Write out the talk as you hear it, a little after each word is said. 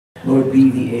Lord, be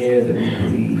the air that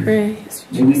we breathe. Praise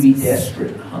May we be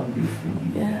desperate and hungry for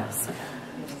you. Yes.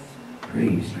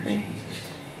 Praise you, Jesus.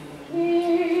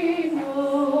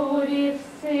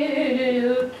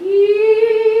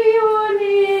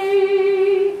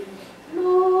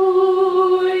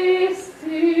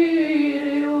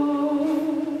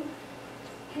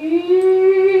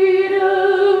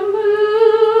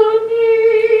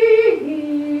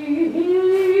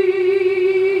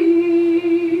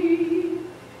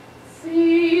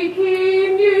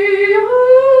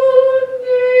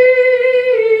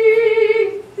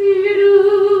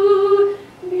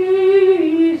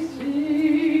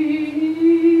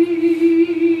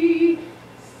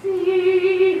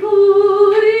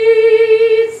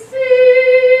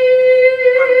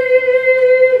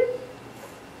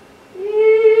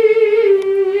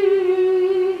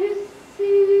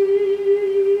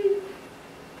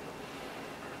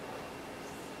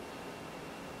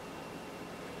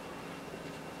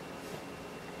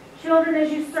 Children,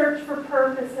 as you search for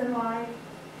purpose in life,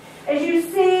 as you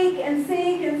seek and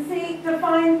seek and seek to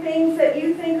find things that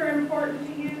you think are important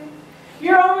to you,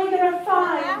 you're only going to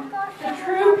find the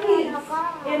true peace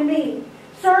in me.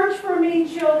 Search for me,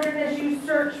 children, as you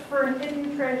search for a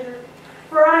hidden treasure.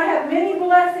 For I have many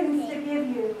blessings to give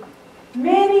you.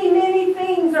 Many, many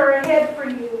things are ahead for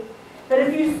you. But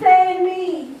if you stay in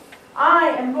me, I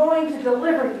am going to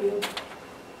deliver you.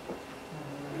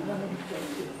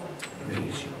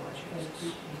 Praise you, Lord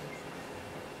Jesus.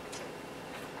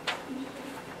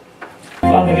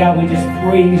 Father God, we just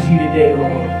praise you today,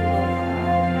 Lord.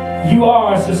 You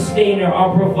are our sustainer,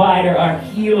 our provider, our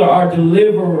healer, our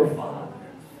deliverer, Father.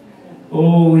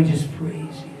 Oh, we just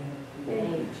praise you.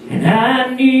 And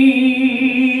I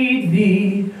need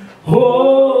thee.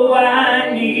 Oh,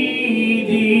 I need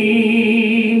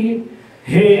thee.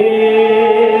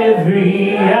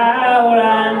 Every hour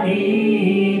I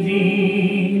need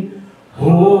thee.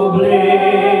 Oh,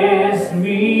 bless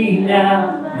me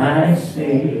now, my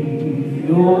Savior.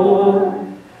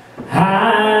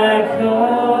 I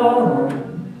come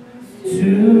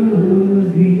to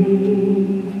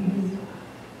thee.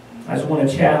 I just want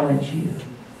to challenge you.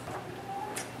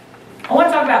 I want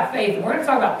to talk about faith, and we're going to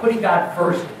talk about putting God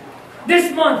first.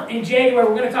 This month, in January,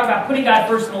 we're going to talk about putting God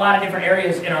first in a lot of different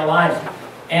areas in our lives.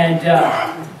 And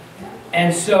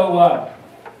so,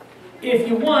 if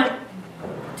you want,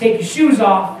 take your shoes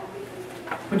off,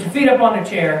 put your feet up on the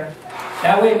chair.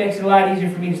 That way it makes it a lot easier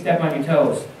for me to step on your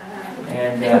toes.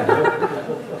 And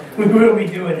we will be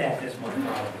doing that this month.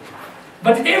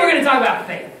 But today we're going to talk about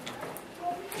faith.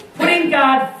 Putting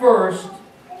God first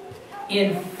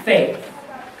in faith.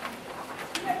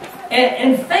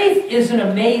 And faith is an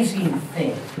amazing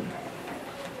thing.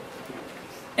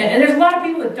 And there's a lot of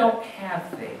people that don't have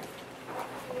faith.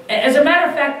 As a matter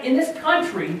of fact, in this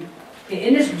country,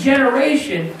 in this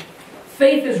generation,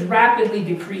 faith is rapidly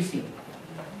decreasing.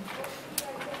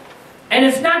 And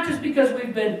it's not just because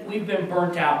we've been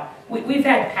burnt out. We've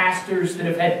had pastors that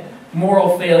have had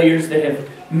moral failures that have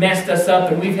messed us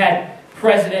up, and we've had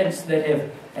presidents that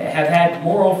have had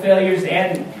moral failures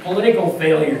and political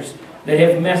failures that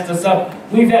have messed us up.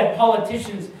 We've had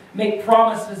politicians make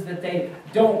promises that they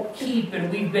don't keep, and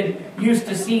we've been used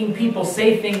to seeing people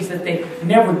say things that they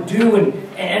never do.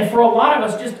 And for a lot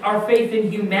of us, just our faith in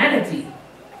humanity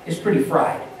is pretty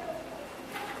fried.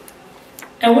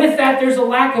 And with that, there's a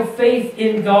lack of faith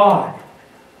in God.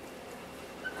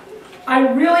 I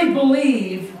really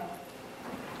believe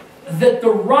that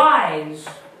the rise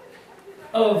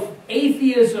of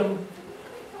atheism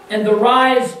and the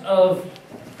rise of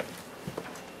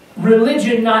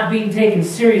religion not being taken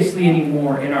seriously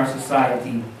anymore in our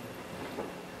society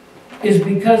is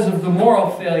because of the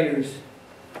moral failures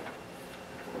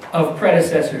of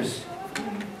predecessors.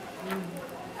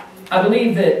 I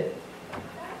believe that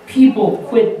people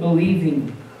quit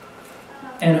believing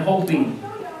and hoping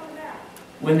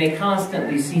when they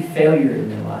constantly see failure in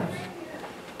their lives.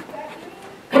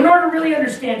 In order to really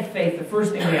understand faith, the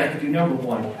first thing we have to do, number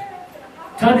one,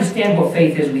 to understand what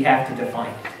faith is, we have to define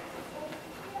it.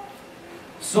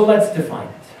 So let's define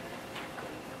it.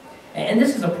 And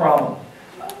this is a problem.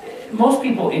 Most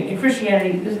people in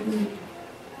Christianity,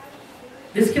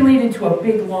 this can lead into a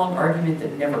big, long argument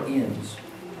that never ends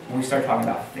when we start talking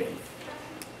about faith.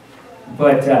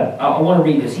 But I want to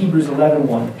read this, Hebrews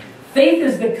 11:1. Faith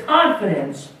is the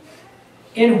confidence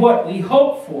in what we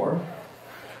hope for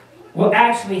will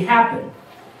actually happen.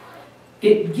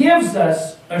 It gives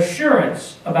us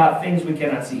assurance about things we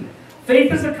cannot see.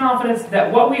 Faith is the confidence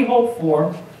that what we hope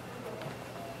for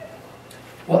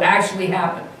will actually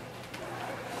happen.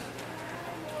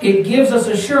 It gives us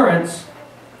assurance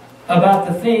about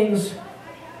the things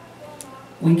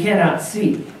we cannot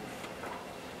see.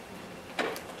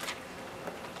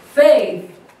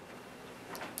 Faith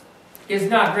is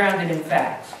not grounded in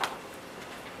facts.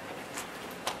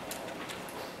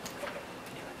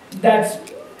 That's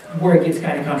where it gets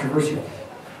kind of controversial.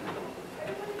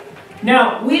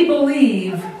 Now, we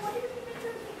believe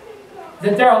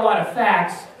that there are a lot of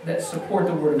facts that support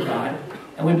the Word of God,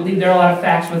 and we believe there are a lot of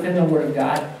facts within the Word of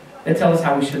God that tell us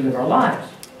how we should live our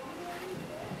lives.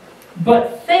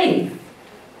 But faith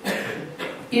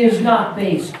is not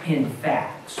based in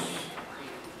facts.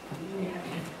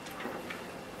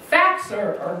 Facts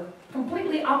are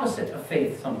completely opposite of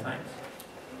faith sometimes.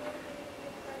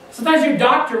 Sometimes your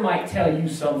doctor might tell you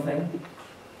something.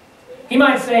 He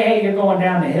might say, hey, you're going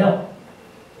down the hill.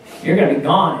 You're going to be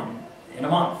gone in a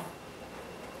month.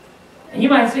 And you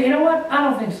might say, you know what? I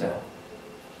don't think so.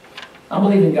 I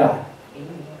believe in God.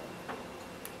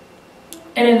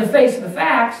 And in the face of the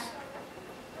facts,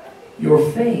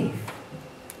 your faith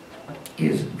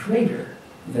is greater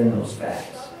than those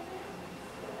facts.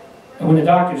 And when the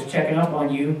doctor's checking up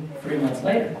on you 3 months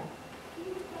later,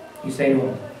 you say to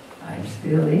him, I'm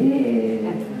still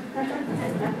here.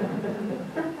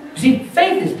 See,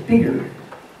 faith is bigger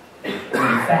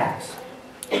than facts.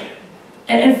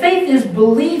 And faith is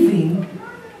believing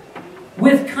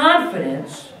with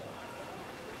confidence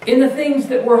in the things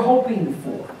that we're hoping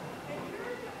for.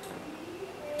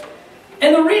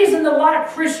 And the reason that a lot of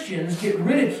Christians get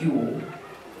ridiculed,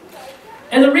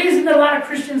 and the reason that a lot of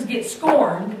Christians get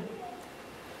scorned,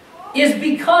 is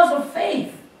because of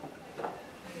faith.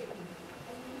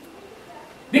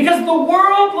 Because the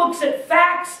world looks at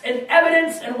facts and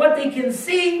evidence and what they can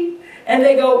see, and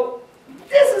they go,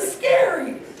 this is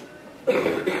scary.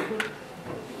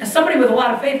 And somebody with a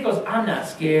lot of faith goes, I'm not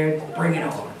scared, bring it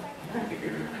on.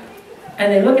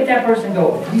 And they look at that person and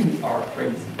go, you are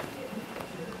crazy.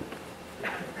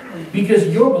 Because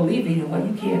you're believing in what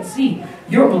you can't see.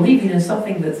 You're believing in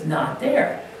something that's not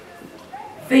there.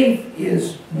 Faith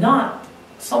is not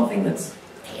something that's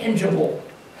tangible.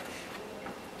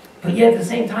 But yet at the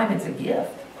same time, it's a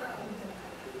gift.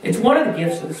 It's one of the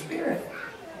gifts of the Spirit.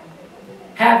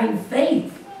 Having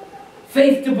faith.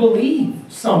 Faith to believe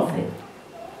something.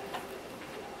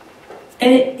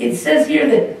 And it says here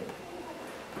that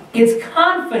it's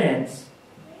confidence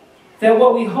that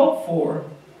what we hope for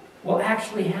will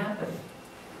actually happen.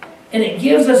 And it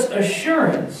gives us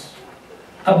assurance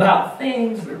about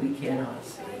things that we cannot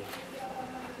see.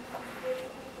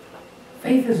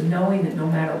 Faith is knowing that no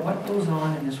matter what goes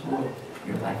on in this world,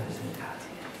 your life is in God's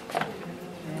hands.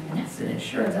 And that's an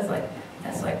assurance.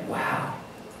 That's like, wow.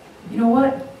 You know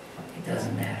what? It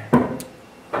doesn't matter.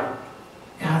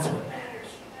 God's what matters.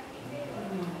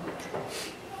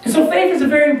 And so faith is a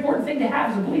very important thing to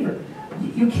have as a believer.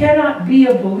 You cannot be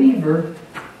a believer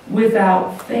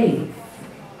without faith.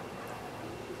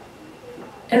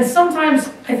 And I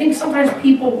think sometimes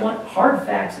people want hard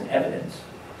facts and evidence.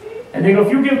 And they go,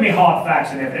 if you give me hard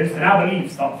facts and evidence, then I'll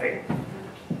believe something.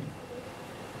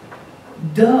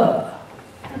 Duh.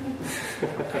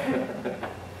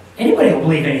 Anybody will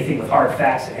believe anything with hard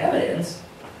facts and evidence.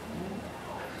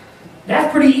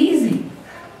 That's pretty easy.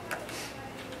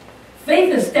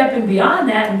 Faith is stepping beyond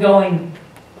that and going,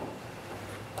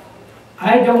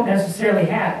 I don't necessarily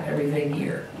have everything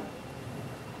here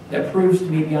that proves to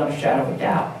me beyond a shadow of a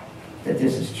doubt that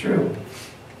this is true.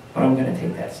 But I'm going to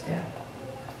take that step.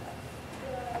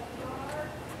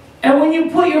 And when you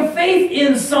put your faith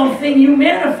in something, you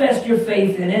manifest your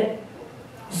faith in it,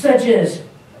 such as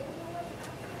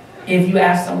if you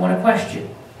ask someone a question.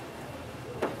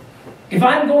 If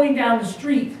I'm going down the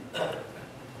street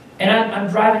and I'm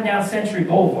driving down Century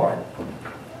Boulevard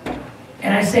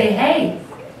and I say, hey,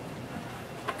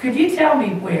 could you tell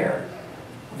me where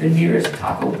the nearest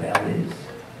Taco Bell is?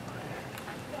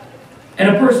 And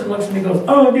a person looks at me and goes,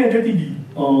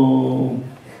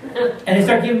 and they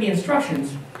start giving me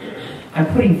instructions. I'm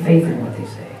putting faith in what they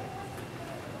say.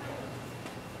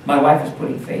 My wife is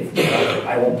putting faith in that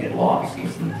I won't get lost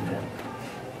listening to them.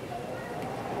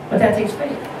 But that takes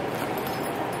faith.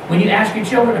 When you ask your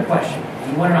children a question, if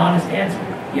you want an honest answer,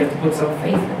 you have to put some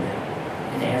faith in them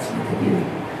and the answer that they give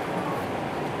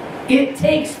you. It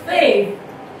takes faith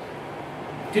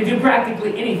to do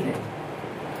practically anything.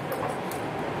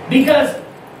 Because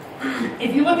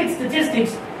if you look at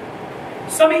statistics,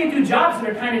 some of you do jobs that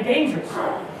are kind of dangerous.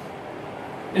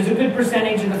 There's a good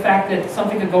percentage of the fact that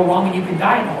something could go wrong and you could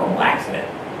die in a horrible accident.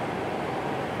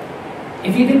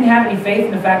 If you didn't have any faith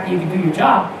in the fact that you could do your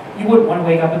job, you wouldn't want to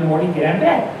wake up in the morning and get out of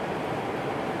bed.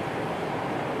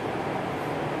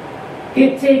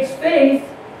 It takes faith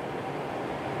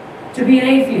to be an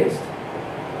atheist.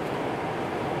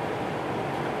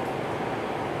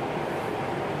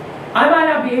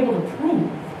 be able to prove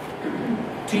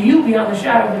to you beyond the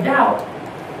shadow of a doubt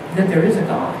that there is a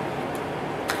God.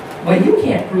 Well, you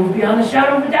can't prove beyond the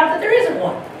shadow of a doubt that there isn't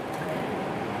one.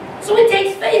 So it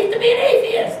takes faith to be an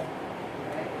atheist.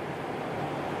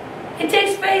 It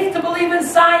takes faith to believe in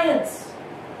science.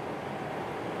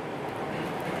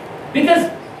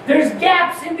 Because there's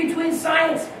gaps in between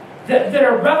science that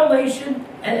are revelation,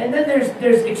 and then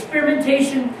there's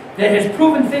experimentation that has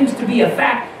proven things to be a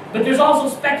fact, but there's also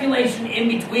speculation in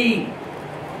between.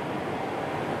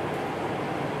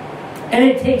 And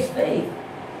it takes faith.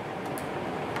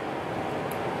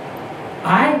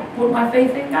 I put my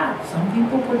faith in God. Some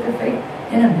people put their faith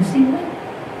in a missing link.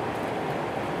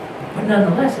 But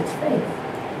nonetheless, it's faith.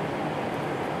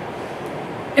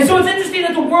 And so it's interesting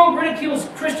that the world ridicules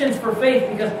Christians for faith,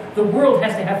 because the world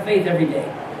has to have faith every day.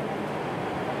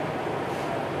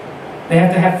 They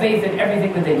have to have faith in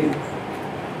everything that they do.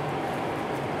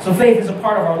 So faith is a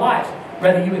part of our lives.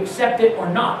 Whether you accept it or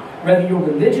not, whether you're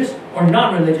religious or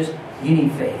not religious, you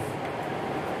need faith.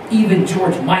 Even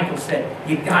George Michael said,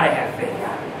 you gotta have faith.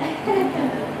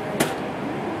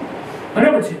 But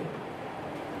number 2,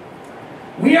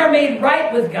 we are made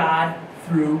right with God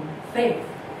through faith.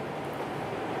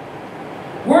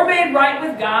 We're made right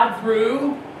with God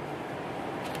through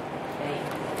faith.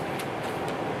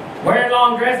 Wearing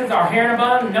long dresses, our hair in a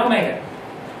bun, no makeup.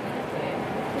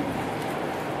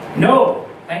 No,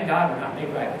 thank God we're not made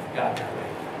right with God that way.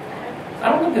 I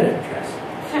don't look good in a dress.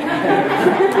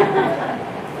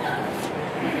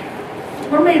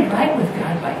 We're made right with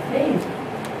God by faith,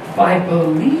 by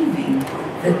believing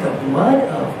that the blood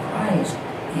of Christ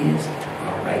is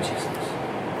our righteousness.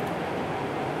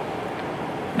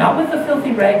 Not with the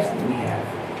filthy rags that we have.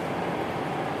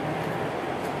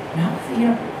 Not with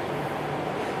the,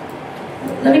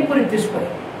 let me put it this way.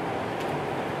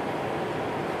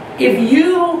 If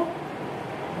you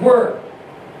were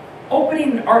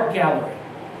opening an art gallery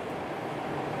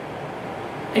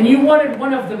and you wanted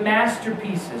one of the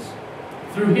masterpieces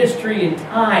through history and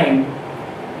time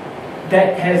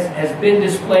that has been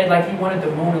displayed, like you wanted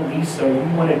the Mona Lisa, or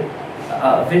you wanted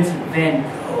Vincent van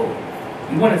Gogh,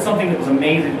 you wanted something that was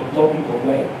amazing to blow people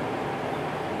away,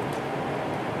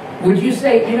 would you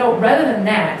say, rather than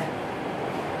that,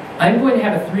 I'm going to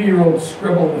have a 3-year-old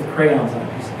scribble with crayons on a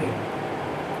piece of paper?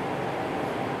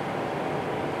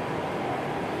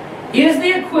 Is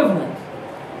the equivalent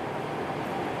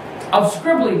of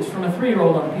scribblings from a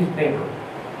 3-year-old on a piece of paper,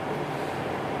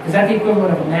 is that the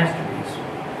equivalent of a masterpiece?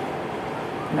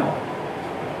 No.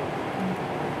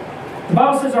 The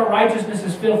Bible says our righteousness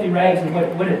is filthy rags, and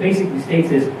what it basically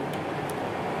states is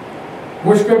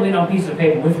we're scribbling on pieces of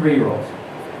paper with 3-year-olds.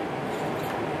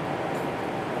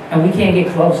 And we can't get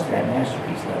close to that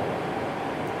masterpiece level.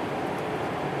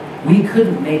 We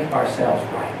couldn't make ourselves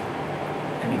right.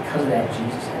 And because of that,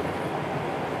 Jesus had to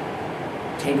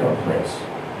take our place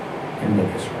and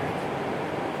make us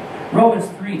right. Romans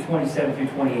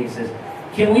 3:27-28 says,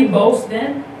 can we boast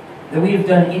then that we have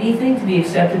done anything to be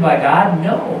accepted by God?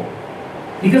 No.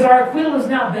 Because our acquittal is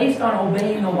not based on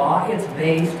obeying the law, it's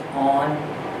based on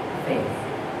faith.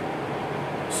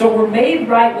 So we're made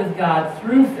right with God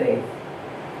through faith,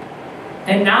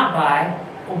 and not by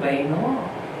obeying the law.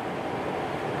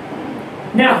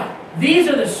 Now, these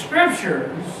are the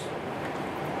scriptures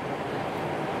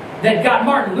that got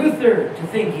Martin Luther to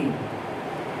thinking.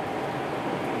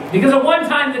 Because at one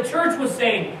time the church was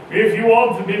saying, if you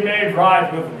want to be made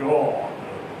right with God,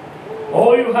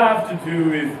 all you have to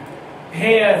do is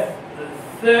pay us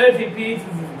 30 pieces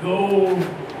of gold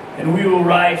and we will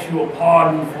write you a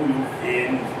pardon for your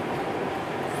sins.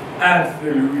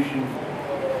 Absolution.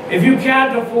 If you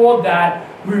can't afford that,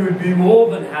 we would be more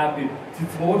than happy to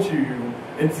torture you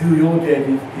until your debt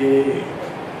is paid.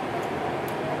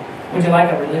 Would you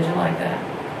like a religion like that?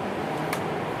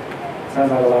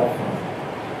 Sounds like a lot of fun.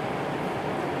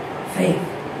 Faith,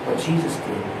 what Jesus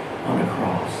did on the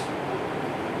cross,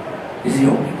 is the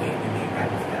only way to be made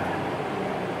right with God.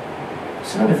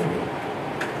 So number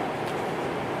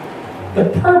 3.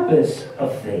 The purpose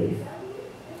of faith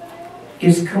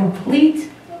is complete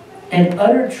and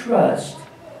utter trust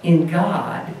in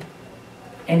God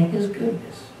and His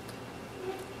goodness.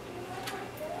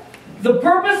 The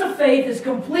purpose of faith is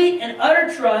complete and utter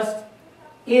trust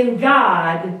in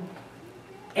God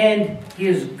and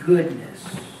His goodness.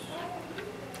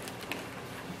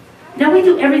 Now, we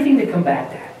do everything to combat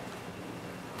that.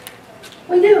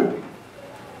 We do.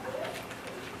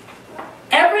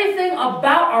 Everything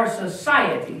about our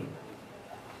society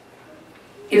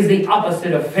is the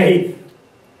opposite of faith.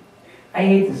 I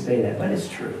hate to say that, but it's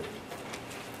true.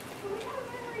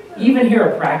 You even hear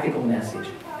a practical message.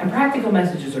 And practical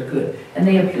messages are good, and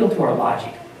they appeal to our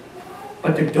logic.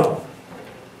 but they're dumb.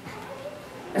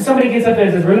 And somebody gets up there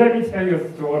and says, well, let me tell you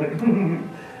a story.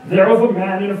 There was a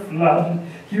man in a flood.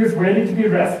 He was waiting to be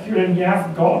rescued, and he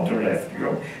asked God to rescue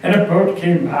him. And a boat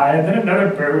came by, and then another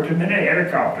boat, and then a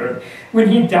helicopter. When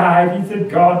he died, he said,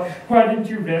 God, why didn't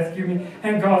you rescue me?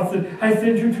 And God said, I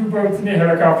sent you 2 boats and a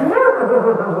helicopter.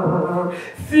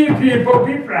 See, people,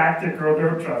 be practical.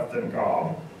 Don't trust in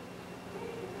God.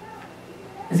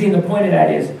 And see, the point of that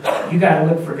is, you got to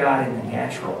look for God in the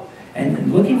natural.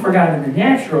 And looking for God in the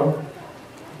natural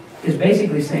is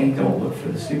basically saying, don't look for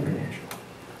the supernatural.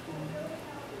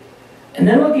 And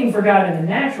then looking for God in the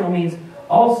natural means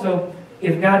also,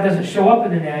 if God doesn't show up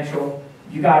in the natural,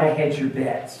 you got to hedge your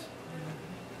bets.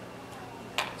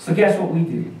 So guess what we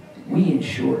do? We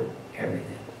insure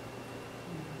everything.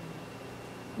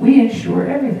 We insure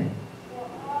everything.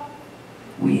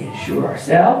 We insure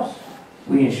ourselves.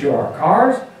 We insure our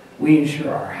cars. We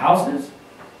insure our houses.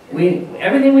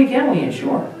 Everything we can, we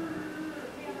insure.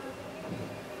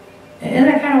 Isn't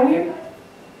that kind of weird?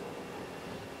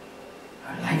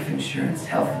 Life insurance,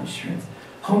 health insurance,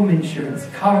 home insurance,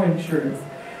 car insurance.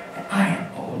 And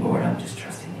oh Lord, I'm just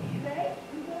trusting in you.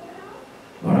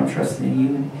 Lord, I'm trusting in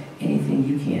you, and anything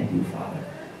you can't do, Father,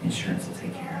 insurance will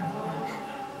take care of.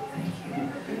 Thank you.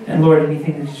 And Lord,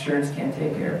 anything that insurance can't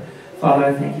take care of, Father,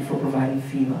 I thank you for providing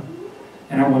FEMA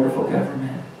and our wonderful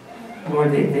government.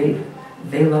 Lord,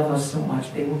 they love us so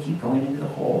much, they will keep going into the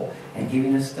hole and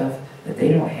giving us stuff that they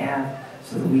don't have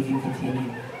so that we can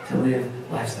continue to live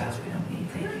lifestyles we don't need.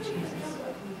 Thank you, Jesus.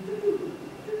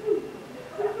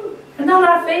 There's not a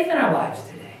lot of faith in our lives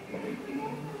today.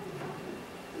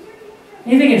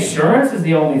 You think insurance is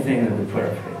the only thing that we put our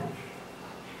faith in?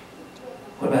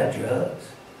 What about drugs?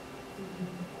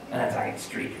 And I'm talking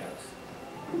street drugs.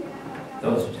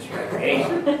 Those are just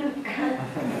recreation.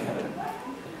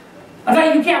 I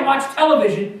thought you can't watch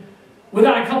television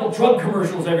without a couple drug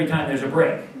commercials every time there's a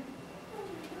break.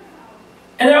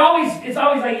 And it's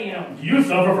always like, do you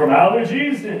suffer from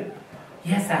allergies?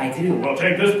 Yes, I do. Well,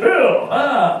 take this pill.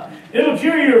 It'll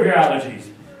cure you of your allergies.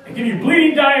 And give you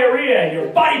bleeding diarrhea, and your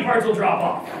body parts will drop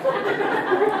off.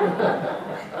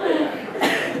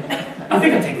 I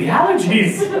think I'll take the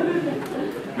allergies.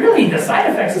 Really, the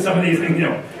side effects of some of these things,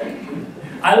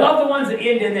 I love the ones that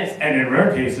end in this, and in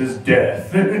rare cases,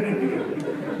 death.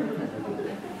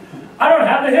 I don't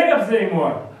have the hiccups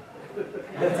anymore.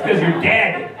 That's because you're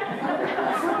dead.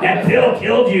 That pill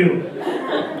killed you.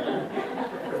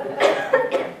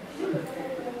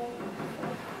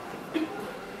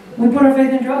 We put our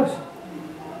faith in drugs.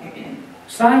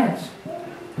 Science.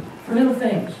 For little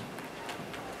things.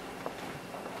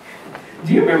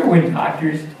 Do you remember when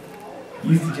doctors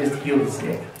used to just heal the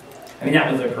sick? I mean,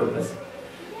 that was their purpose.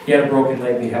 You had a broken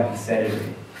leg, they help you set it.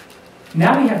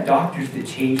 Now we have doctors that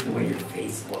change the way your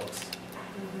face looks.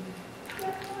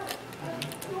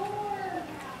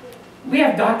 We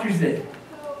have doctors that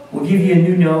will give you a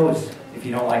new nose if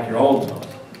you don't like your old nose.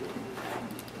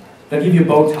 They'll give you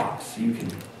Botox so you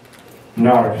can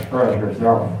not express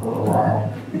yourself for a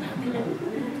while.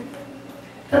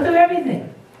 They'll do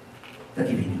everything. They'll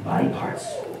give you new body parts.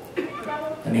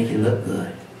 They'll make you look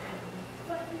good.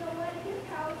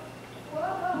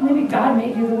 Maybe God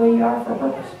made you the way you are for a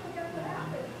purpose.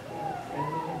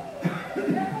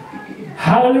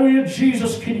 Hallelujah,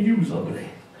 Jesus can use ugly.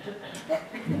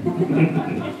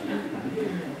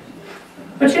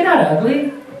 But you're not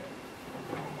ugly.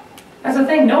 That's the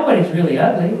thing, nobody's really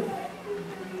ugly.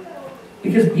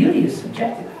 Because beauty is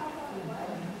subjective.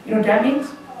 You know what that means?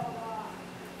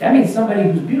 That means somebody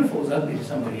who's beautiful is ugly to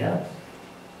somebody else.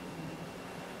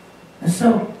 And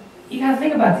so, you got to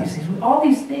think about these things. All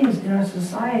these things in our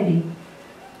society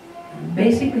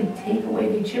basically take away,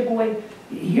 they chip away.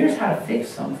 Here's how to fix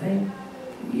something.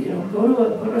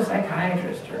 Go to a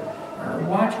psychiatrist or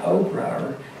watch Oprah,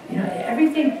 or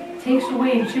everything takes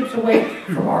away and chips away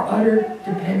from our utter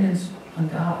dependence on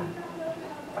God.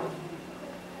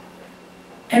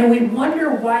 And we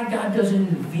wonder why God doesn't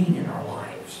intervene in our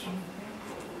lives.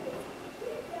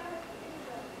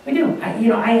 We do. I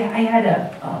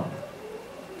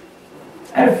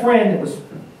had a friend that was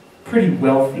pretty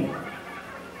wealthy.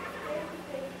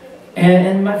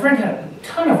 And my friend had a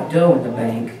ton of dough in the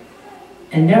bank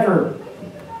and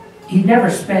he'd never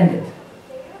spend it.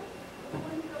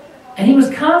 And he was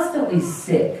constantly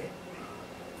sick,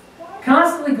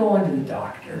 constantly going to the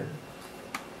doctor,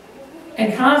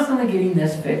 and constantly getting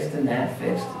this fixed and that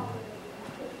fixed.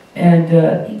 And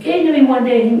he came to me one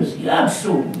day and he was, I'm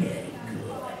so mad at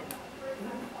God.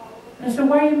 And I said,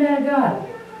 why are you mad at God?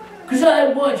 Because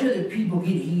I watch other people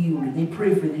get healed and they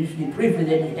pray for this and they pray for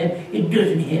that, and it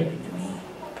doesn't happen to me.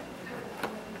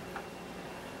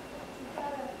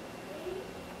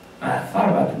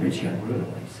 rich young ruler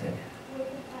when he said it.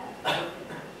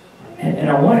 And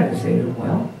I wanted to say to him,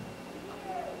 well,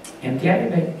 empty out your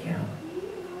bank account.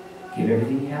 Give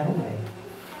everything you have away.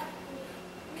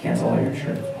 Cancel all your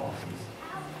insurance policies.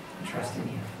 And trust in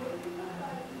Him.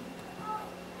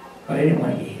 But I didn't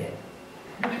want to eat it.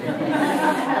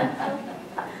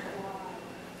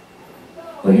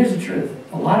 Well, here's the truth.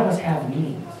 A lot of us have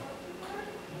means.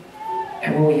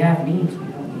 And when we have means, we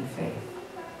don't need faith.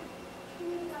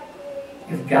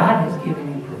 If God has given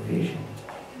you provision,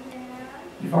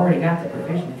 you've already got the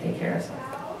provision to take care of something.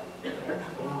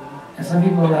 And some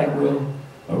people are like, well,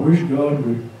 I wish God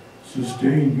would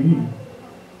sustain me.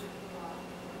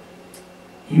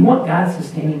 You want God's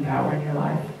sustaining power in your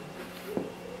life?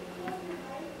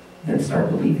 Then start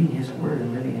believing His Word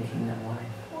and living a kingdom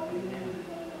life.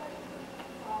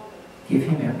 Give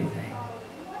Him everything,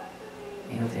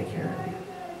 and He'll take care of you.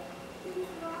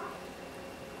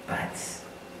 But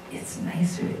it's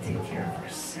nicer to take care of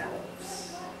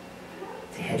ourselves,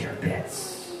 to hedge our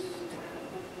bets,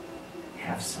 to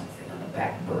have something on the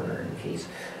back burner in case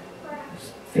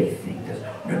this faith thing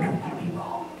doesn't. No, don't get me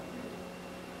wrong.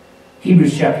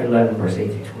 Hebrews chapter 11, verse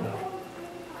 8 through 12.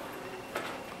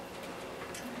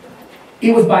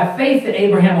 It was by faith that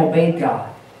Abraham obeyed God.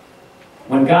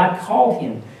 When God called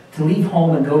him to leave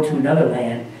home and go to another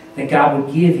land that God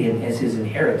would give him as his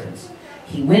inheritance,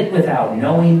 he went without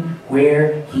knowing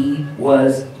where he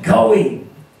was going.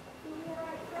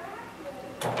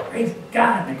 Praise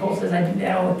God. Nicole says I do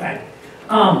that all the time.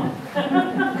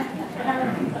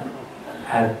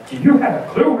 Do you have a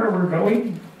clue where we're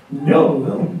going?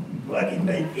 No. Fucking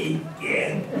my faith,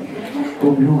 yeah.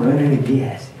 Oh, no, running out of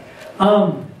gas.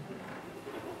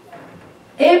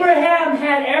 Abraham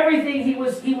had everything. He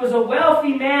was a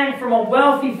wealthy man from a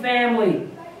wealthy family.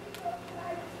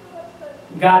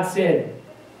 God said,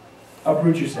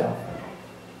 uproot yourself.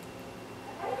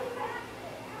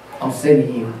 I'm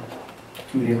sending you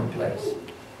to a different place.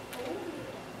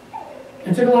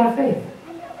 It took a lot of faith.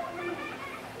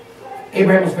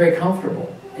 Abraham was very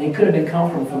comfortable, and he could have been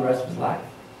comfortable for the rest of his life.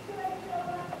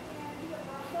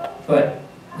 But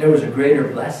there was a greater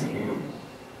blessing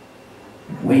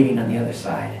waiting on the other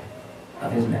side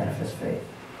of his manifest faith.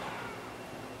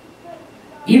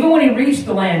 Even when he reached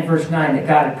the land, verse 9, that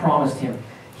God had promised him,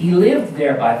 he lived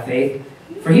there by faith,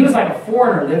 for he was like a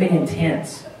foreigner living in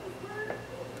tents.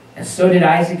 And so did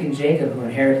Isaac and Jacob, who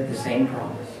inherited the same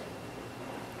promise.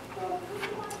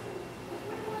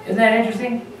 Isn't that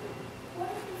interesting?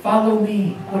 Follow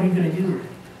me. What are you going to do?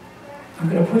 I'm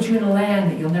going to put you in a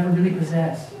land that you'll never really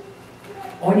possess.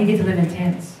 Or you get to live in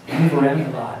tents and move around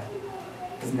a lot.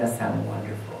 Doesn't that sound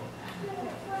wonderful?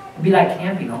 It'd be like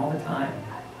camping all the time.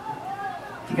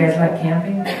 Do you guys like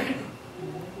camping?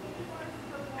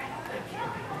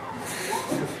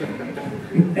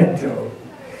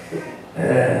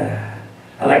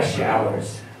 I like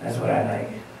showers. That's what I like.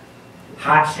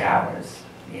 Hot showers.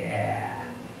 Yeah.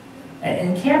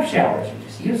 And camp showers are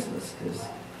just useless because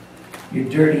you're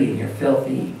dirty and you're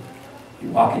filthy. You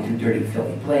walk into a dirty,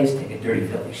 filthy place, take a dirty,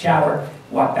 filthy shower,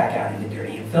 walk back out into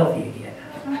dirty and filthy again.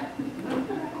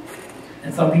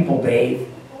 And some people bathe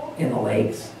in the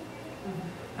lakes.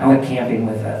 I went camping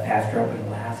with a pastor up in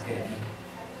Alaska, and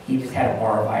he just had a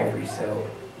bar of ivory soap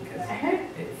because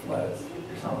it floats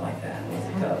or something like that. It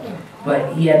wasn't tough.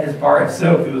 But he had this bar of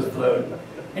soap that was floating.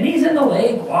 And he's in the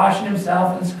lake washing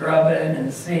himself and scrubbing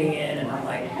and singing, and I'm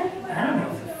like, I don't know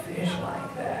if the fish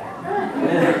like that.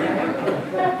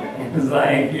 It was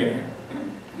like, you know,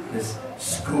 this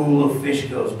school of fish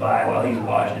goes by while he's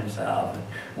washing himself. And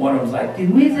one of them's like, did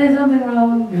we say something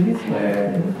wrong? Did we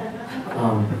swear?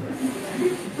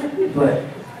 But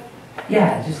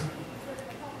yeah, just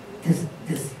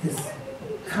this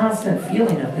constant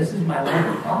feeling of this is my land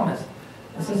of promise.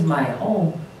 This is my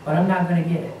home, but I'm not going to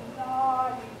get it.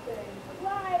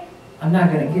 I'm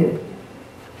not going to get it.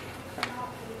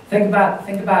 Think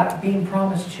about being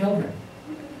promised children.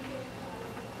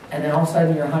 And then all of a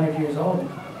sudden you're 100 years old.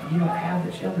 You don't have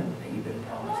the children that you've been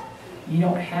promised. You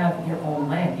don't have your own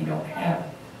land. You don't have.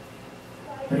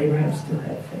 But Abraham still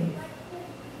had faith.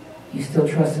 He still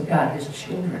trusted God. His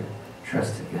children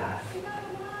trusted God.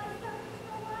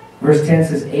 Verse 10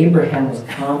 says, Abraham was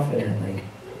confidently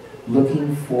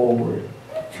looking forward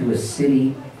to a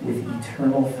city with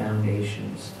eternal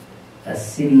foundations, a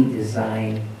city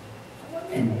designed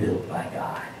and built by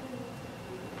God.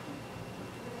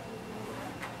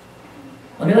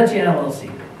 Let me let you in on a little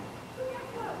secret.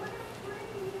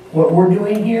 What we're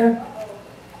doing here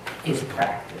is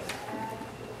practice.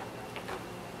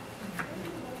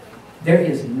 There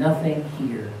is nothing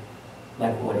here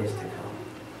like what is to come.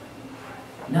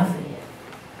 Nothing.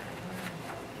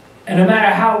 And no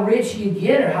matter how rich you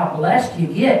get or how blessed you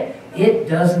get, it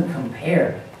doesn't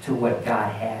compare to what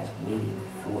God has waiting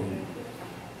for you.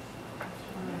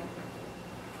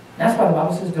 That's why the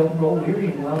Bible says, don't grow weary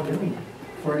in well-doing.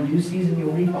 For in due season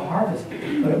you'll reap a harvest, but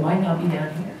it might not be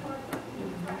down here.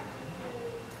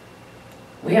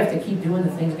 We have to keep doing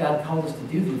the things God called us to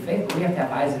do through faith, but we have to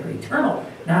have eyes that are eternal,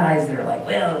 not eyes that are like,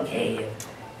 well, okay,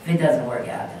 if it doesn't work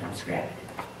out, then I'm scrapping it.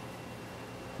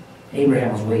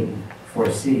 Abraham was waiting for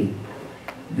a city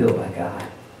built by God.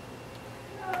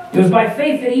 It was by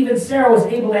faith that even Sarah was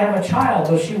able to have a child,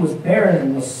 though she was barren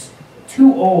and was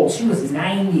too old. She was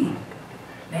 90.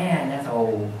 Man, that's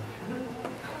old.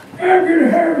 I'm going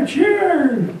to have a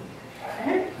child.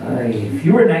 If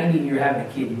you were 90 and you were having a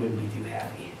kid, you wouldn't be too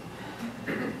happy.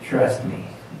 Trust me.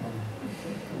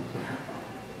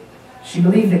 She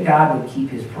believed that God would keep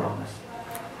his promise.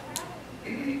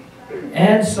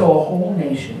 And so a whole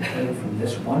nation came from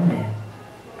this one man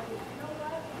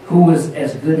who was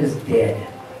as good as dead.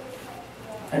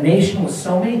 A nation with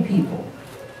so many people,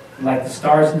 like the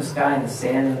stars in the sky and the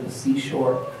sand on the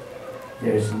seashore,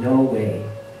 there's no way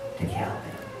to count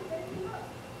them.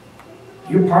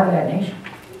 You're part of that nation.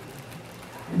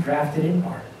 You're drafted in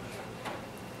part.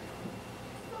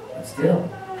 But still,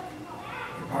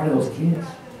 you're part of those kids.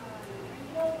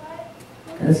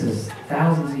 And this is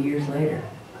thousands of years later.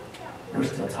 We're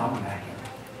still talking about him.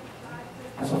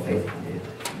 That's what faith can do.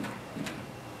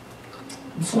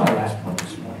 This is my last point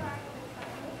this morning.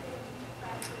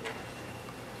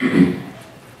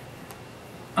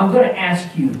 I'm going to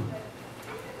ask you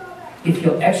if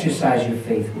you'll exercise your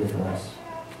faith with us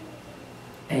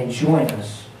and join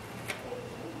us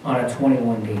on a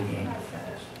 21-day Daniel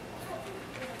fast.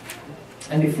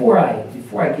 And before I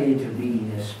get into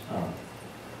reading this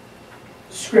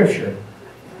scripture,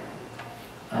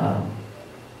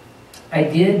 I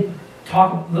did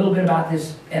talk a little bit about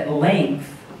this at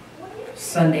length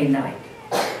Sunday night.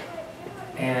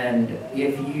 And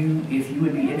if you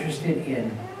would be interested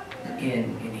in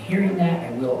hearing that,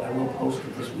 I will post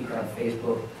it this week on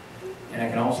Facebook, and I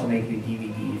can also make you a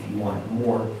DVD if you want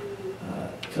more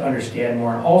to understand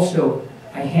more. And also,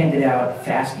 I handed out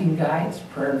fasting guides,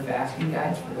 prayer and fasting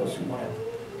guides for those who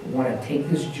want to take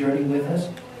this journey with us,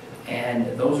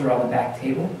 and those are on the back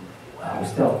table. We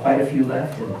still have quite a few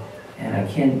left, and I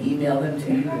can email them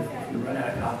to you if you run out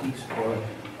of copies,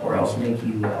 or else make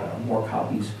you more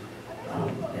copies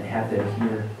and have them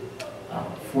here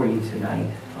for you tonight.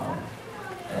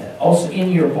 Also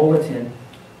in your bulletin,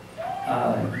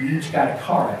 you each got a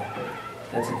card.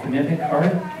 That's a commitment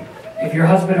card. If you're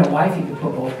husband and wife, you can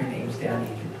put both your names down. You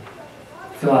can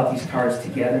fill out these cards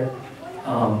together.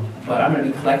 But I'm going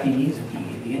to be collecting these at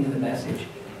the end of the message.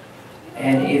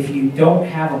 And if you don't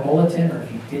have a bulletin, or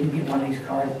if you didn't get one of these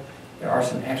cards, there are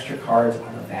some extra cards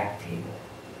on the back table.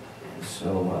 And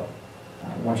so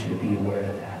I want you to be aware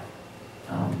of that.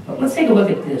 But let's take a look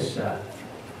at this,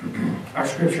 our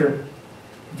scripture,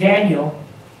 Daniel,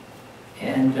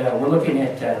 and we're looking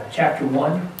at chapter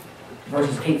 1,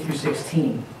 verses 8 through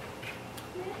 16.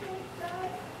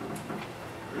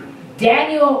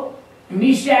 Daniel,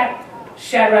 Meshach,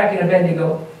 Shadrach, and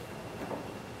Abednego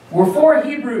were 4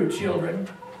 Hebrew children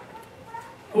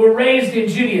who were raised in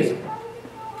Judaism.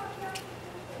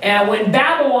 And when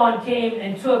Babylon came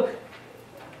and took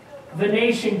the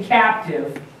nation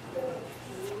captive,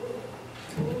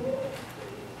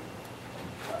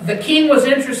 the king was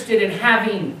interested in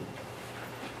having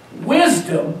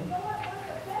wisdom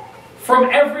from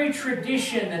every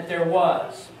tradition that there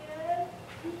was.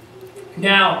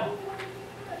 Now,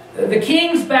 the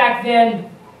kings back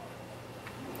then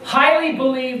highly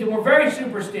believed and were very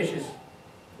superstitious.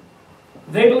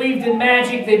 They believed in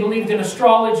magic, they believed in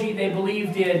astrology, they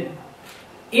believed in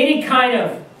any kind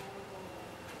of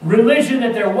religion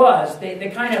that there was. They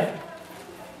kind of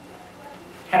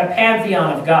had a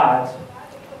pantheon of gods.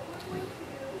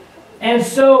 And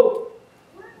so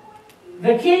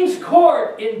the king's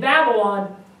court in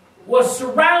Babylon was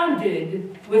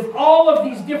surrounded with all of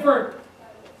these different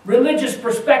religious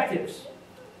perspectives.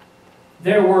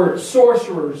 There were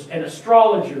sorcerers and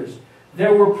astrologers.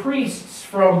 There were priests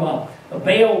from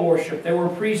Baal worship. There were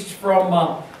priests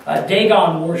from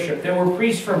Dagon worship. There were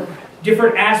priests from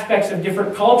different aspects of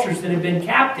different cultures that had been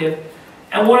captive.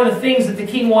 And one of the things that the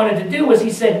king wanted to do was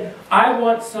he said, I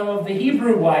want some of the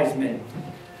Hebrew wise men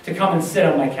to come and sit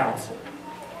on my council.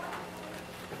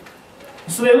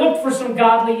 So they looked for some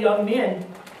godly young men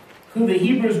who the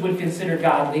Hebrews would consider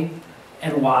godly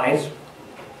and wise.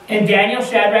 And Daniel,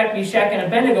 Shadrach, Meshach, and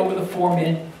Abednego were the 4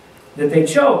 men that they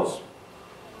chose.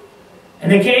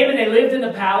 And they came and they lived in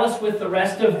the palace with the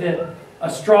rest of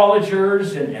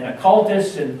astrologers and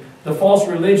occultists and the false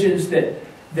religions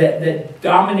that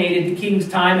dominated the king's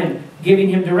time and giving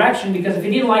him direction, because if he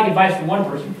didn't like advice from one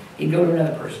person, he'd go to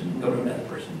another person, and go to another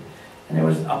person. And there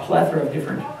was a plethora of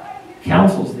different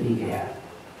counsels that he could have.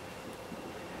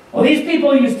 Well, these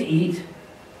people used to eat,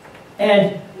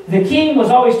 and the king was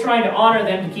always trying to honor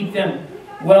them, to keep them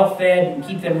well-fed and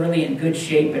keep them really in good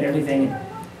shape and everything.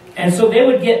 And so they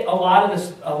would get a lot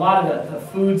of the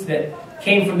foods that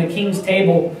came from the king's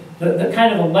table, the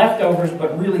kind of the leftovers,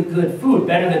 but really good food,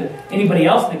 better than anybody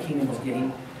else in the kingdom was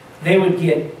getting. They would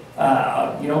get,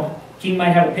 king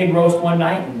might have a pig roast one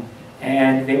night,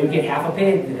 and they would get half a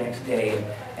pig the next day.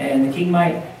 And the king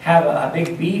might have a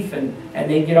big beef, and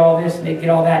they'd get all this, and they'd get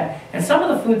all that. And some of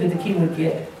the food that the king would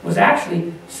get was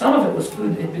actually, some of it was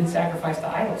food that had been sacrificed to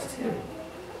idols too,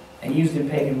 and used in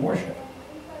pagan worship.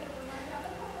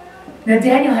 Now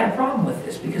Daniel had a problem with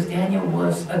this, because Daniel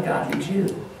was a godly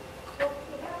Jew.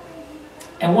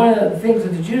 And one of the things that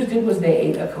the Jews did was they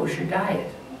ate a kosher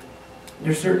diet.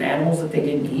 There are certain animals that they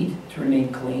didn't eat to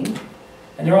remain clean.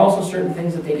 And there are also certain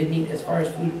things that they didn't eat as far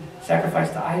as food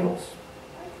sacrificed to idols.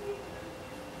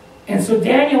 And so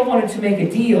Daniel wanted to make a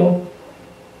deal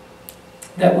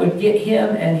that would get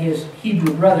him and his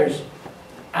Hebrew brothers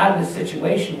out of this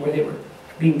situation where they were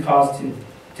being caused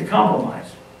to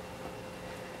compromise.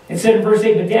 It said in verse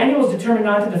 8, "But Daniel was determined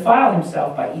not to defile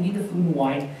himself by eating the food and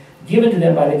wine given to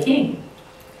them by the king.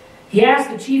 He asked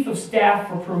the chief of staff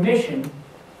for permission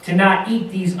to not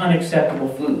eat these unacceptable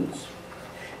foods."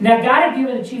 Now God had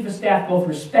given the chief of staff both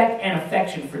respect and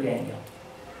affection for Daniel.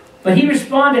 But he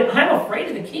responded, "I'm afraid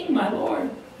of the king, my lord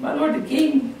the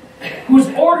king, who has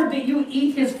ordered that you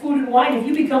eat his food and wine. If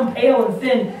you become pale and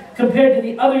thin compared to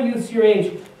the other youths your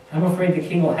age, I'm afraid the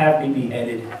king will have me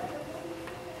beheaded."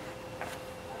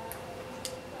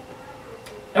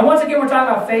 And once again, we're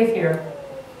talking about faith here.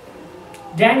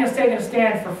 Daniel's taking a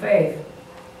stand for faith.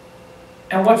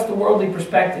 And what's the worldly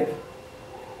perspective?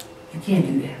 You can't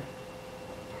do that.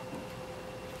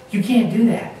 You can't do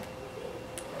that.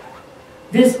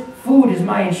 This food is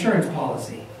my insurance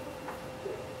policy,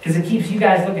 because it keeps you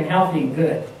guys looking healthy and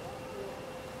good.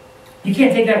 You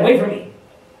can't take that away from me.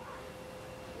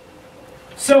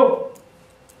 So,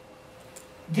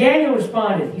 Daniel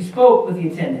responded. He spoke with the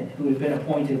attendant who had been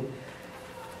appointed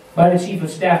by the chief of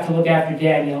staff to look after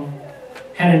Daniel,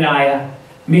 Hananiah,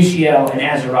 Mishael, and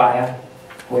Azariah,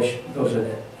 which those are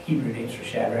the Hebrew names for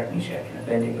Shadrach, Meshach, and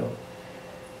Abednego.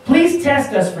 "Please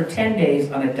test us for 10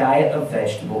 days on a diet of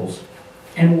vegetables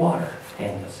and water,"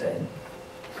 Daniel said.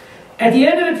 "At the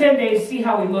end of the 10 days, see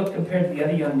how we look compared to the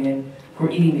other young men who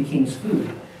are eating the king's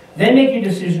food. Then make your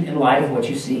decision in light of what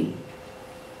you see."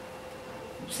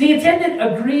 So the attendant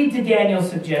agreed to Daniel's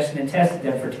suggestion and tested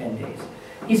them for 10 days.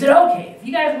 He said, "Okay, if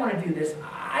you guys want to do this,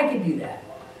 I can do that.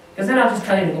 Because then I'll just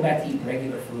tell you to go back to eating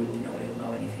regular food and nobody will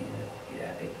know anything. It'll be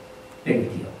that big a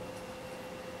deal."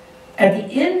 At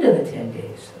the end of the 10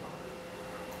 days,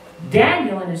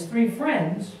 Daniel and his 3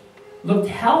 friends looked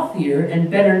healthier and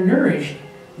better nourished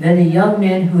than the young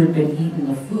men who had been eating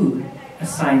the food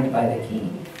assigned by the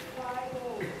king.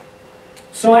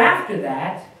 So after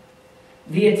that,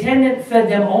 the attendant fed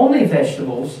them only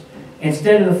vegetables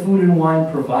instead of the food and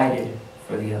wine provided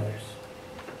for the others.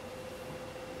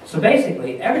 So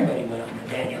basically, everybody went on the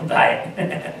Daniel diet.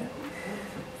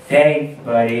 Thanks,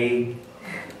 buddy.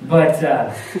 But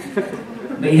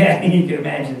yeah, you can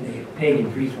imagine the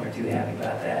pagan priests weren't too happy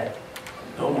about that.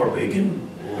 No more bacon.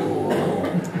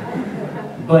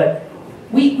 But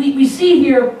we see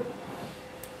here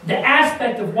the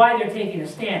aspect of why they're taking a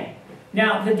stand.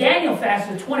 Now, the Daniel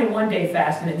fast is a 21-day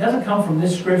fast, and it doesn't come from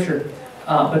this scripture,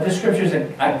 but this scripture is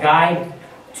a guide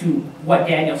to what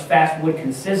Daniel's fast would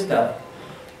consist of.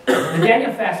 The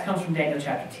Daniel fast comes from Daniel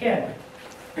chapter 10,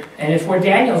 and it's where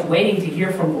Daniel's waiting to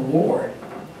hear from the Lord,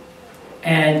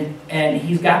 and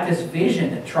he's got this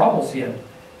vision that troubles him.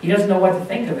 He doesn't know what to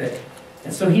think of it,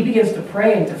 and so he begins to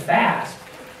pray and to fast,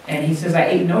 and he says, "I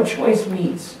ate no choice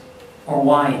meats or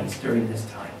wines during this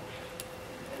time."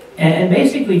 And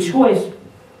basically choice,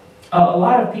 a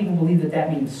lot of people believe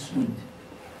that means sweet.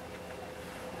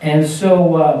 And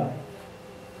so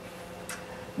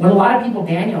when a lot of people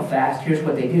Daniel fast, here's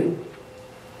what they do.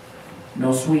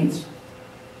 No sweets,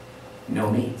 no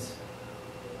meats.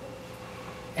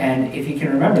 And if you can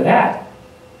remember that,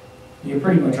 you're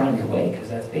pretty much on your way, because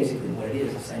that's basically what it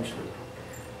is, essentially.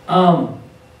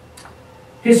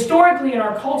 Historically in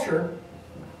our culture,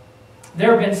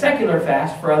 there have been secular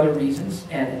fasts for other reasons,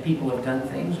 and people have done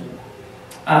things.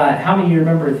 How many of you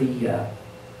remember the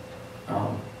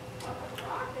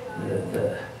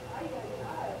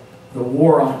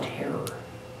War on Terror?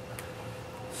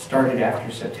 started after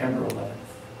September 11th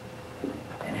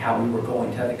and how we were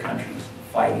going to other countries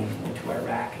fighting, went to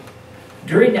Iraq.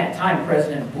 During that time,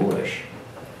 President Bush,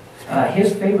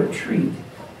 his favorite treat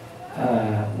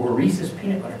were Reese's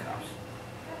peanut butter cups.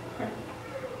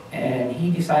 And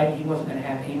he decided he wasn't going to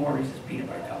have any more Reese's peanut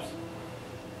butter cups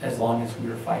as long as we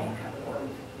were fighting that war.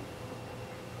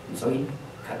 And so he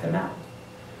cut them out.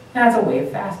 Now, that's a way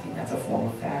of fasting. That's a form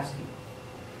of fasting.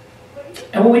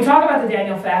 And when we talk about the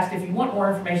Daniel fast, if you want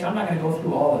more information, I'm not going to go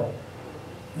through all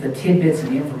the tidbits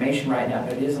and the information right now,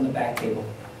 but it is on the back table.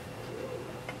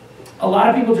 A lot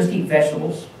of people just eat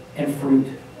vegetables and fruit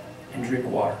and drink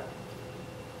water.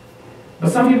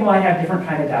 But some people might have different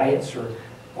kind of diets,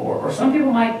 or some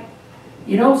people might,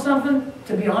 you know something,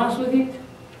 to be honest with you,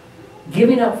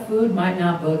 giving up food might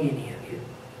not bug any of you.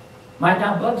 Might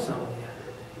not bug some of you.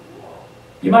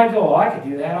 You might go, oh, I could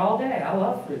do that all day. I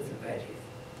love fruits and veggies.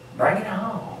 Bring it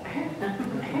on.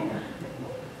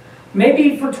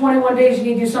 Maybe for 21 days you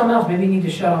need to do something else. Maybe you need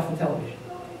to shut off the television.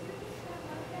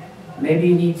 Maybe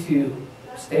you need to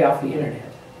stay off the internet.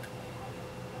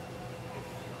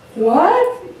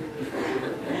 What?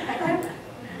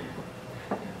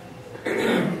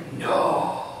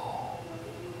 No.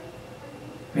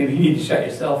 Maybe you need to shut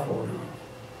your cell phone off.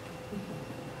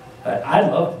 But I'd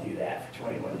love to do that for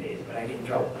 21 days, but I get in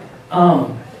trouble.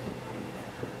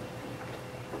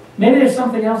 Maybe there's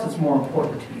something else that's more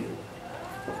important to you.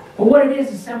 But what it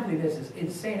is simply this.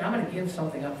 It's saying, I'm going to give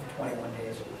something up for 21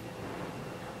 days.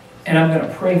 And I'm going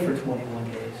to pray for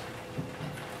 21 days.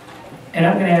 And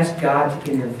I'm going to ask God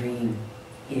to intervene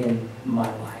in my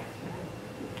life.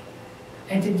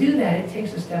 And to do that, it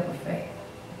takes a step of faith.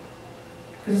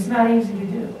 Because it's not easy to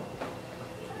do.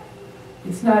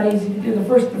 It's not easy to do. The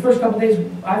first couple of days,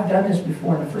 I've done this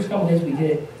before, and the first couple of days we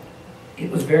did it,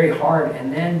 it was very hard.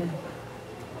 And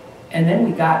then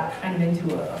we got kind of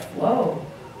into a flow.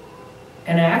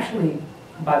 And actually,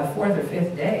 by the 4th or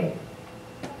 5th day,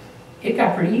 it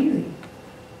got pretty easy.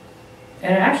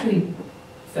 And it actually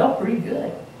felt pretty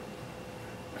good.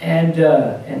 And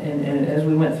as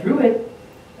we went through it,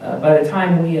 by the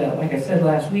time we, like I said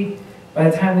last week, by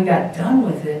the time we got done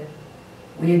with it,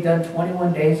 we had done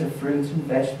 21 days of fruits and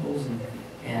vegetables,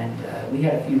 and we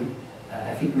had a few,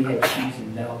 I think we had cheese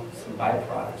and milk, some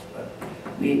byproducts, but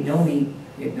we ate no meat,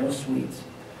 we ate no sweets,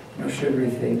 no sugary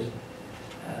things.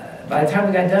 By the time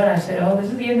we got done, I said, oh, this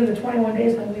is the end of the 21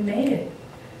 days, and we made it.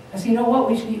 I said, you know what,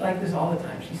 we should eat like this all the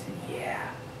time. She said, yeah.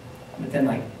 But then,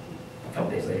 like, a couple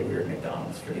days later, we were at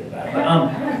McDonald's, forget about it.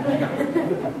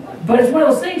 But it's one of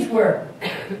those things where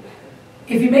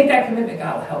if you make that commitment,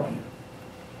 God will help you.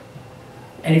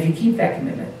 And if you keep that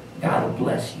commitment, God will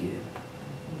bless you.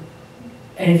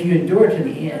 And if you endure to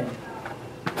the end,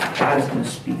 God is going to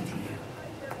speak to you.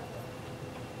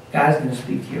 God is going to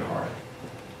speak to your heart.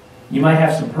 You might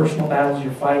have some personal battles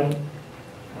you're fighting.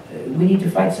 We need to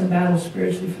fight some battles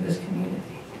spiritually for this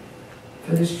community,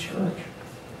 for this church.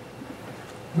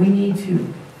 We need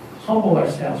to humble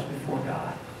ourselves before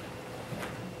God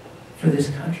for this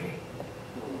country.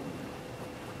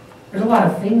 There's a lot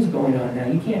of things going on now.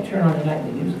 You can't turn on the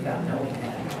nightly news without knowing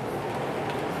that.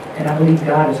 And I believe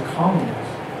God is calling us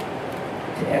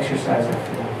to exercise our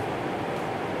faith.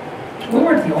 We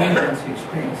weren't the only ones who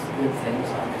experienced good things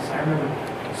on this. I remember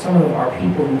some of our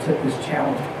people who took this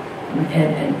challenge.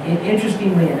 And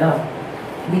interestingly enough,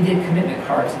 we did commitment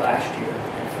cards last year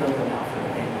and filled them out for the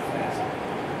Daniel fast.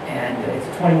 And it's a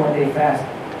 21-day fast.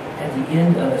 At the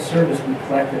end of the service, we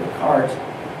collected the cards,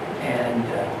 and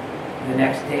the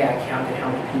next day I counted how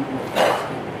many people had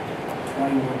fasted.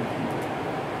 21 people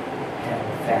had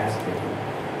fasted.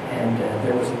 And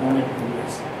there was a woman who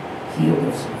was healed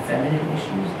of some feminine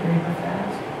issues during her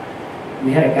fast.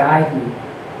 We had a guy who,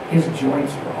 his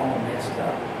joints were all messed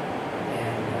up.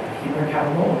 He learned how to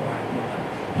roll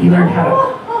right. He learned how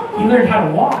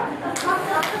to walk.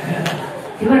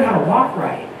 He learned how to walk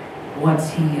right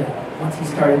once he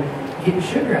started getting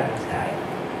sugar out of his diet.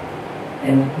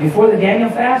 And before the Daniel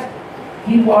fast,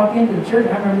 he'd walk into the church.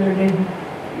 I remember there were days he'd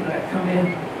come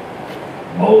in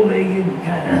bow-legged,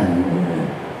 kind of.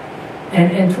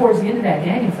 And towards the end of that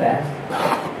Daniel fast,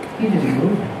 he just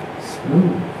moved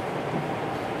smooth.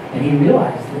 And he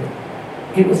realized that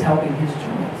it was helping his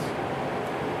joints.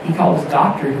 He called his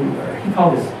doctor, he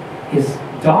called his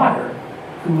daughter,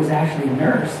 who was actually a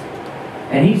nurse,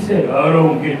 and he said, I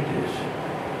don't get this.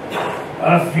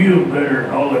 I feel better,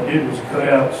 and all I did was cut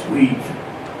out sweets.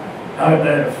 How did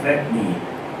that affect me?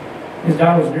 His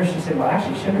daughter was a nurse. She said, well,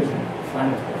 actually, sugar is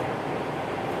inflammatory.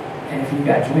 And if you've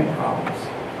got joint problems,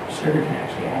 sugar can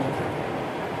actually agitate it.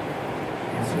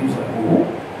 And so he was like, whoa.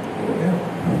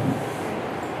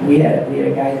 We had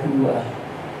a guy who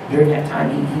during that time,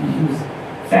 he was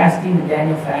fasting, the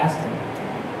Daniel fast, and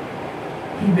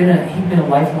he'd been a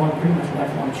lifelong, pretty much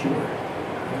lifelong chewer.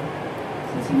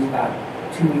 Since he was about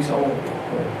 2 weeks old,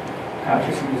 or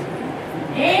pouches he was.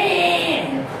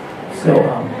 So,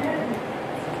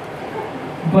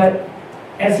 but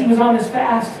as he was on this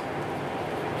fast,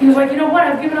 he was like, you know what?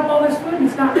 I've given up all this food and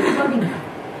it's not bugging me.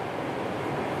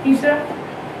 He said, I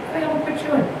think I'm gonna quit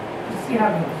chewing. Just see how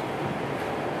it goes.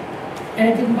 And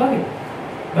it didn't bug him.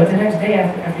 But the next day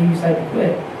after he decided to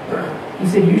quit, he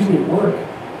said usually at work,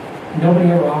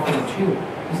 nobody ever offered him chew.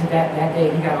 He said that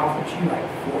day he got offered chew like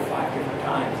 4 or 5 different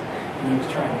times and he was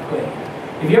trying to quit.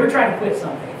 If you ever try to quit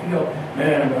something, if you go,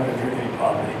 man, I'm not going to drink any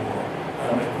pop anymore,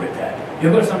 I'm going to quit that.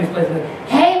 You'll go to somebody's place and go,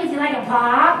 hey, would you like a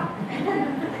pop? And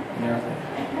everything.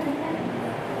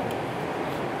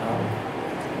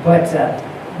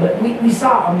 But we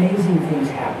saw amazing things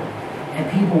happen. And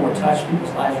people were touched,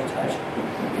 people's lives were touched.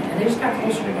 And they just got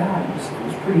closer to God. It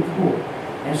was pretty cool.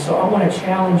 And so I want to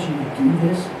challenge you to do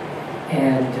this.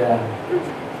 And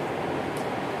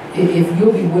if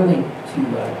you'll be willing to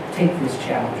take this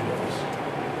challenge with us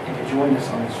and to join us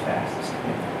on this fast, this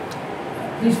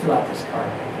commitment, please fill out this card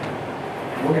right now.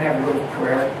 And we're going to have a little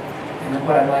prayer. And then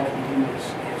what I'd like you to do is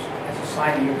as a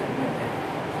sign of your commitment,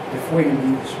 before you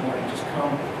leave this morning, just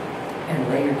come and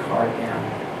lay your card down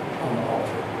on the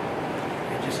altar.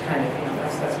 And just kind of,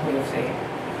 that's the way of saying,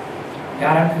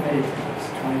 God, I'm committed to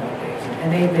this 21 days. And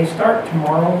they start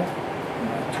tomorrow.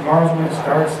 Tomorrow's when it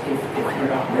starts. If you're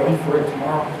not ready for it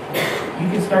tomorrow, you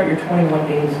can start your 21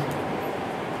 days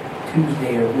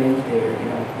Tuesday or Wednesday or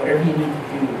whatever you need to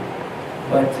do.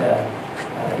 But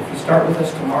if you start with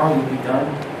us tomorrow, you'll be done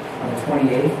on the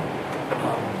 28th.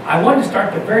 I wanted to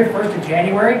start the very 1st of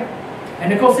January, and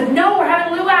Nicole said, "No, we're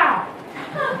having a luau."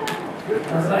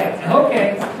 I was like,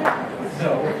 "Okay."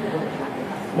 So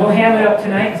we'll ham it up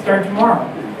tonight and start tomorrow.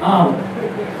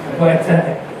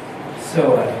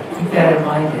 Keep that in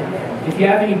mind. And if you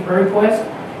have any prayer requests,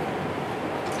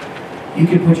 you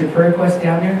can put your prayer requests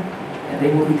down there, and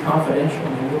they will be confidential,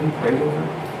 and they will be prayed over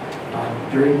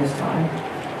during this time.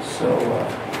 So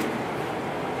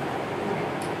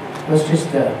let's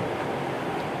just go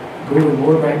to the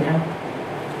Lord right now.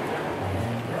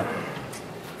 And,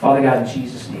 Father God, in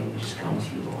Jesus' name, we just come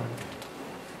to you, Lord.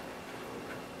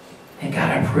 And God,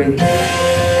 I pray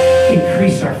that you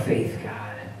increase our faith, God.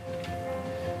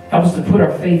 Help us to put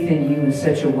our faith in you in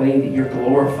such a way that you're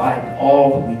glorified in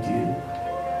all that we do.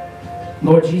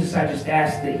 Lord Jesus, I just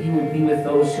ask that you would be with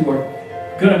those who are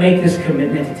going to make this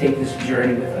commitment to take this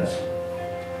journey with us.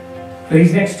 For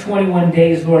these next 21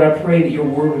 days, Lord, I pray that your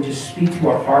word would just speak to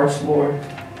our hearts, Lord.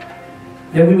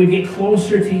 That we would get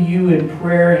closer to you in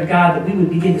prayer, and God, that we would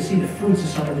begin to see the fruits of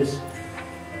some of this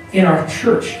in our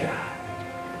church, God.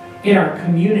 In our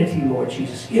community, Lord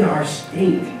Jesus. In our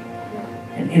state.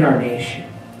 And in our nation.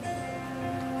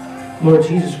 Lord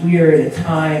Jesus, we are at a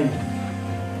time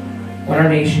when our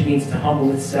nation needs to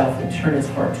humble itself and turn its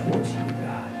heart towards you,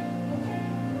 God.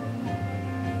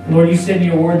 Lord, you said in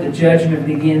your word that judgment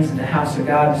begins in the house of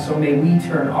God, so may we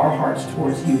turn our hearts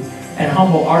towards you and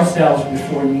humble ourselves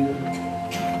before you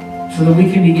so that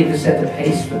we can begin to set the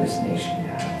pace for this nation,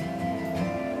 God.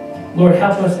 Lord,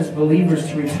 help us as believers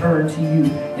to return to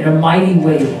you in a mighty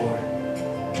way, Lord.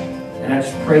 And I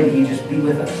just pray that you just be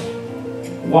with us.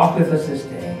 Walk with us this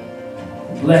day.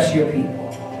 Bless your people.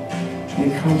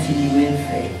 We come to you in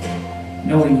faith,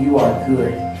 knowing you are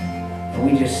good. And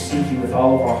we just seek you with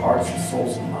all of our hearts and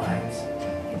souls and minds.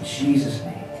 In Jesus'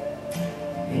 name,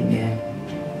 amen.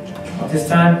 At this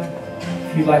time,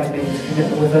 if you'd like to make this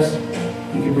commitment with us,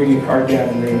 you can bring your card down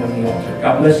and lay it on the altar.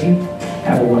 God bless you.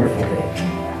 Have a wonderful day.